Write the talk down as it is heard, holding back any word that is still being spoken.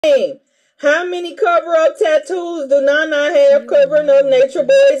How many cover-up tattoos do Nana have covering up Nature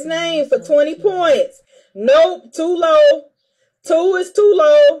Boy's name for 20 points? Nope, too low. 2 is too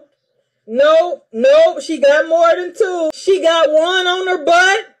low. Nope, she got more than 2. She got 1 on her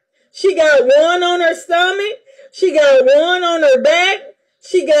butt. She got 1 on her stomach. She got 1 on her back.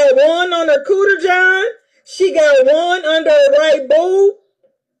 She got 1 on her cooter john. She got 1 under her right boob.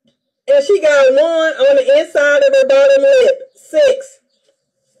 And she got 1 on the inside of her bottom lip. 6.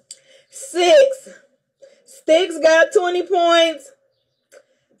 Sticks got 20 points.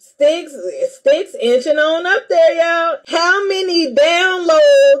 Sticks inching on up there, y'all. How many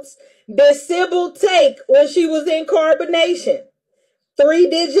downloads did Sybil take when she was in Carbonnation?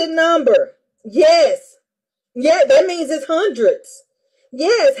 3-digit number. Yes. Yeah, that means it's hundreds.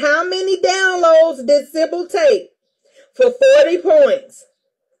 Yes, how many downloads did Sybil take for 40 points?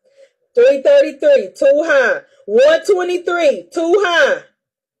 333, too high. 123, too high.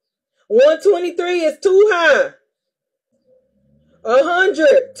 123 is too high.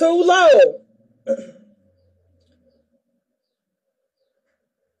 100, too low.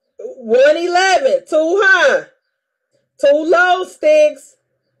 111, too high. Too low, Sticks.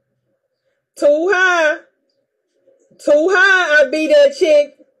 Too high. Too high, I be that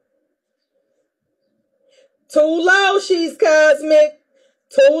chick. Too low, she's cosmic.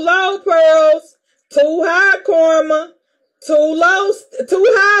 Too low, Pearls. Too high, Karma. Too low, too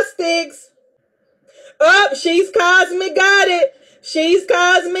high, Sticks. Up, she's cosmic, got it. She's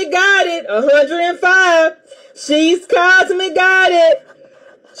cosmic, got it. 105. She's cosmic, got it.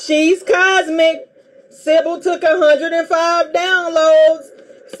 She's cosmic. Sybil took 105 downloads.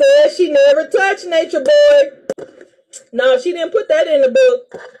 Says she never touched Nature Boy. No, she didn't put that in the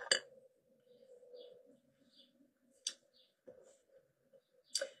book.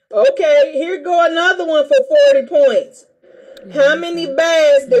 Okay, here go another one for 40 points. How many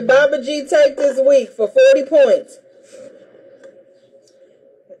baths did Baba G take this week for 40 points?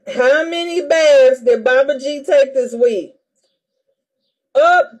 How many baths did Baba G take this week?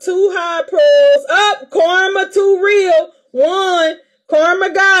 Up, too high, Pearls. Up, Karma, too real. 1. Karma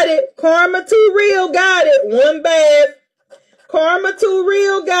got it. Karma, too real, got it. 1 bath. Karma, too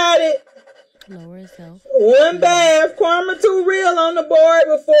real, got it. Lower yourself. 1 bath. Karma, too real on the board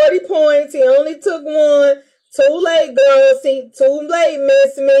with 40 points. He only took 1. Too late, Glossy. Too late,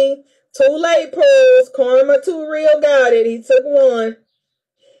 Miss Me. Too late, Pearls. Karma, too real, got it. He took 1.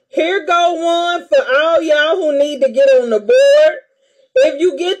 Here go 1 for all y'all who need to get on the board. If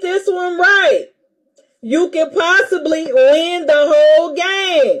you get this one right, you can possibly win the whole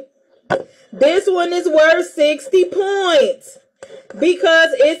game. This one is worth 60 points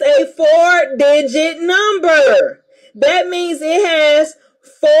because it's a 4-digit number. That means it has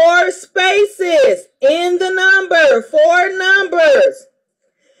 4 spaces in the number, 4 numbers.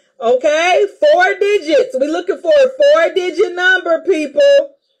 Okay, 4 digits. We're looking for a 4-digit number,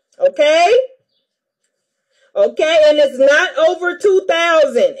 people. Okay? Okay, and it's not over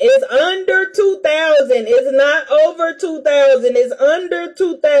 2,000. It's under 2,000. It's not over 2,000. It's under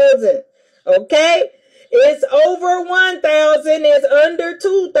 2,000. Okay? It's over 1,000. It's under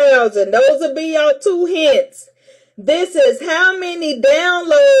 2,000. Those will be your 2 hints. This is how many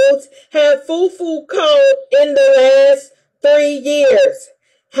downloads have Fufu caught in the last 3 years.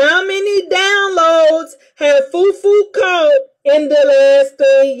 How many downloads have Fufu caught in the last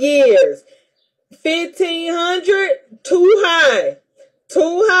 3 years? 1,500, too high.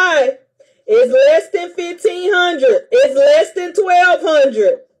 Too high. It's less than 1,500. It's less than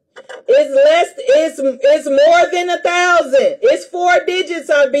 1,200. It's more than 1,000. It's 4 digits,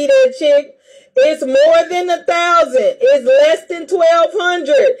 I be that chick. It's more than 1,000. It's less than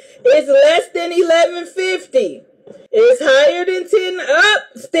 1,200. It's less than 1,150. It's higher than 10. Up.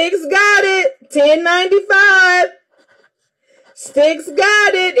 Sticks got it. 1095. Sticks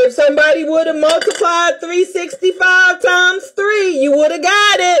got it. If somebody would have multiplied 365 times 3, you would have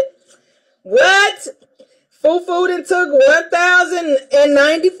got it. What? Fufu done took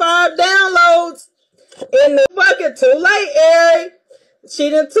 1,095 downloads in the bucket. Too late, Ari. She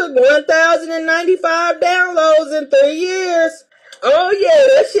done took 1,095 downloads in 3 years. Oh, yeah,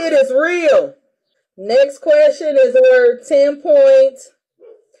 that shit is real. Next question is worth 10 points.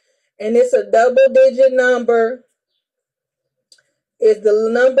 And it's a double-digit number. If the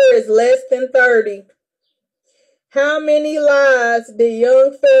number is less than 30. How many lies did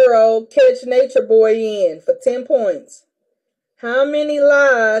young Pharaoh catch Nature Boy in for 10 points? How many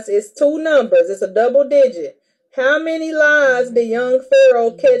lies is 2 numbers? It's a double digit. How many lies did young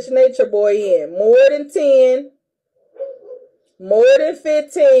Pharaoh catch Nature Boy in? More than 10. More than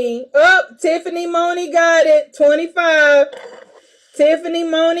 15. Up, Tiffany Money got it. 25. Tiffany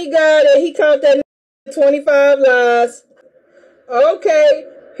Money got it. He caught that 25 lies. Okay,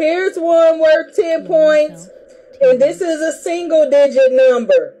 here's one worth 10 points. And this is a single digit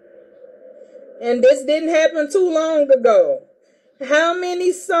number. And this didn't happen too long ago. How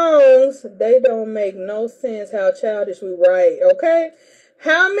many songs, they don't make no sense how childish we write, okay?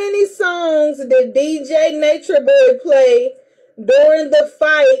 How many songs did DJ Nature Boy play during the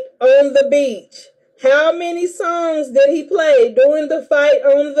fight on the beach? How many songs did he play during the fight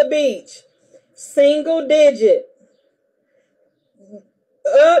on the beach? Single digit.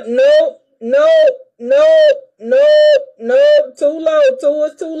 Nope, nope, nope, nope, nope. Too low. 2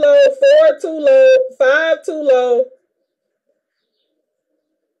 is too low. 4 too low. 5 too low.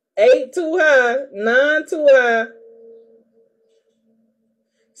 8 too high. 9 too high.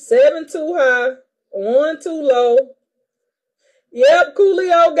 7 too high. 1 too low. Yep,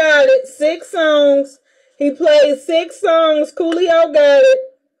 Coolio got it. 6 songs. He played 6 songs. Coolio got it.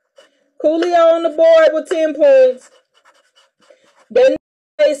 Coolio on the board with 10 points. Then he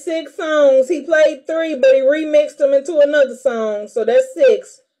played 6 songs. He played 3, but he remixed them into another song. So that's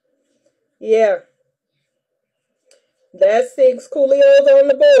 6. Yeah. That's 6. Coolio's on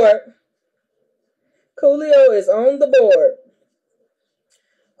the board. Coolio is on the board.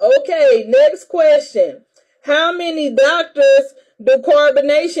 Okay, next question. How many doctors do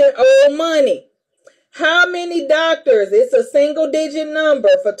Carbonnation owe money? How many doctors? It's a single digit number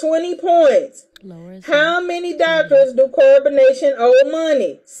for 20 points. How many doctors do Carbonnation owe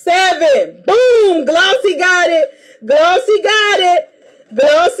money? 7. Boom! Glossy got it. Glossy got it.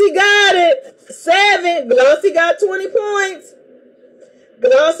 Glossy got it. 7. Glossy got 20 points.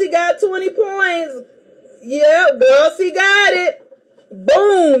 Glossy got 20 points. Yep, Glossy got it.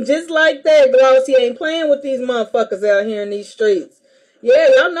 Boom! Just like that. Glossy ain't playing with these motherfuckers out here in these streets. Yeah,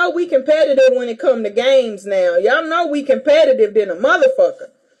 y'all know we competitive when it come to games now. Y'all know we competitive than a motherfucker.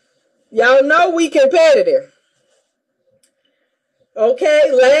 Y'all know we competitive. Okay,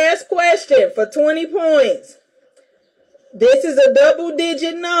 last question for 20 points. This is a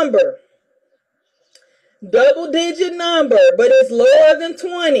double-digit number. Double-digit number, but it's lower than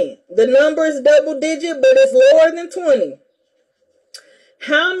 20. The number is double-digit, but it's lower than 20.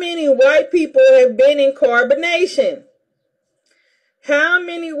 How many white people have been in Carbonnation? How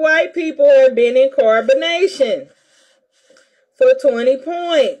many white people have been in Carbonnation? For 20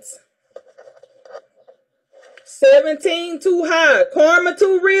 points. 17 too high. Karma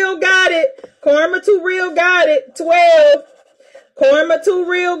Too Real got it. Karma Too Real got it. 12. Karma Too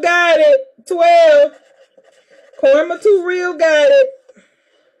Real got it. 12. Karma Too Real got it.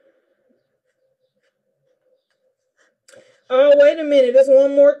 Oh, wait a minute. There's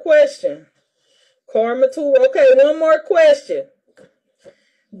one more question. Karma Too. Okay, one more question.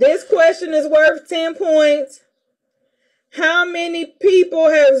 This question is worth 10 points. How many people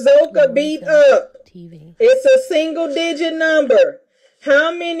have Zoka beat up? It's a single digit number.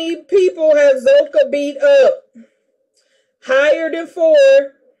 How many people have Zoka beat up? Higher than 4.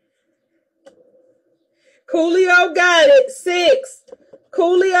 Coolio got it. 6.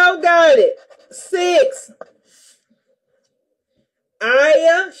 Coolio got it. 6.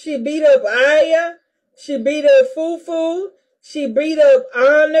 Aya, she beat up Aya. She beat up Fufu. She beat up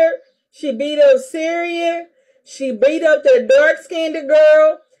Honor. She beat up Syria. She beat up that dark-skinned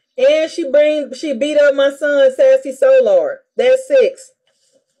girl. And she beat up my son, Sassy Solar. That's 6.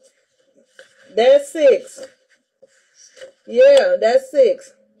 That's 6. Yeah, that's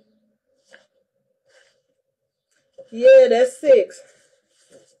 6. Yeah, that's 6.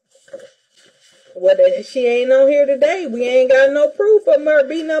 Well, she ain't on here today. We ain't got no proof of her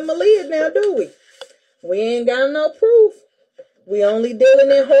beating up Malia now, do we? We ain't got no proof. We only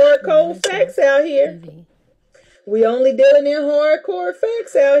dealing in hardcore facts out here. We only dealing in hardcore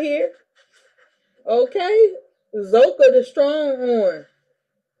facts out here. Okay? Zoka the strong one.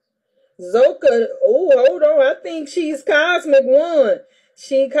 Zoka, oh, hold on. I think she's Cosmic 1.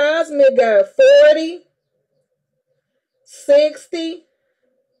 She Cosmic got 40, 60,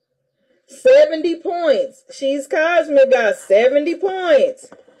 70 points. She's Cosmic got 70 points.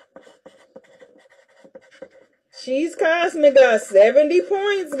 She's Cosmic got 70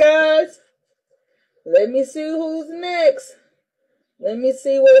 points, guys. Let me see who's next. Let me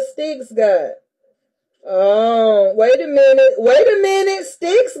see what Sticks got. Oh, wait a minute. Wait a minute.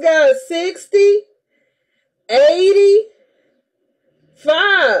 Sticks got 60,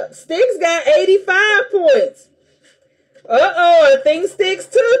 85. Sticks got 85 points. Uh-oh, I think Sticks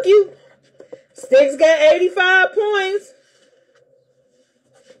took you. Sticks got 85 points.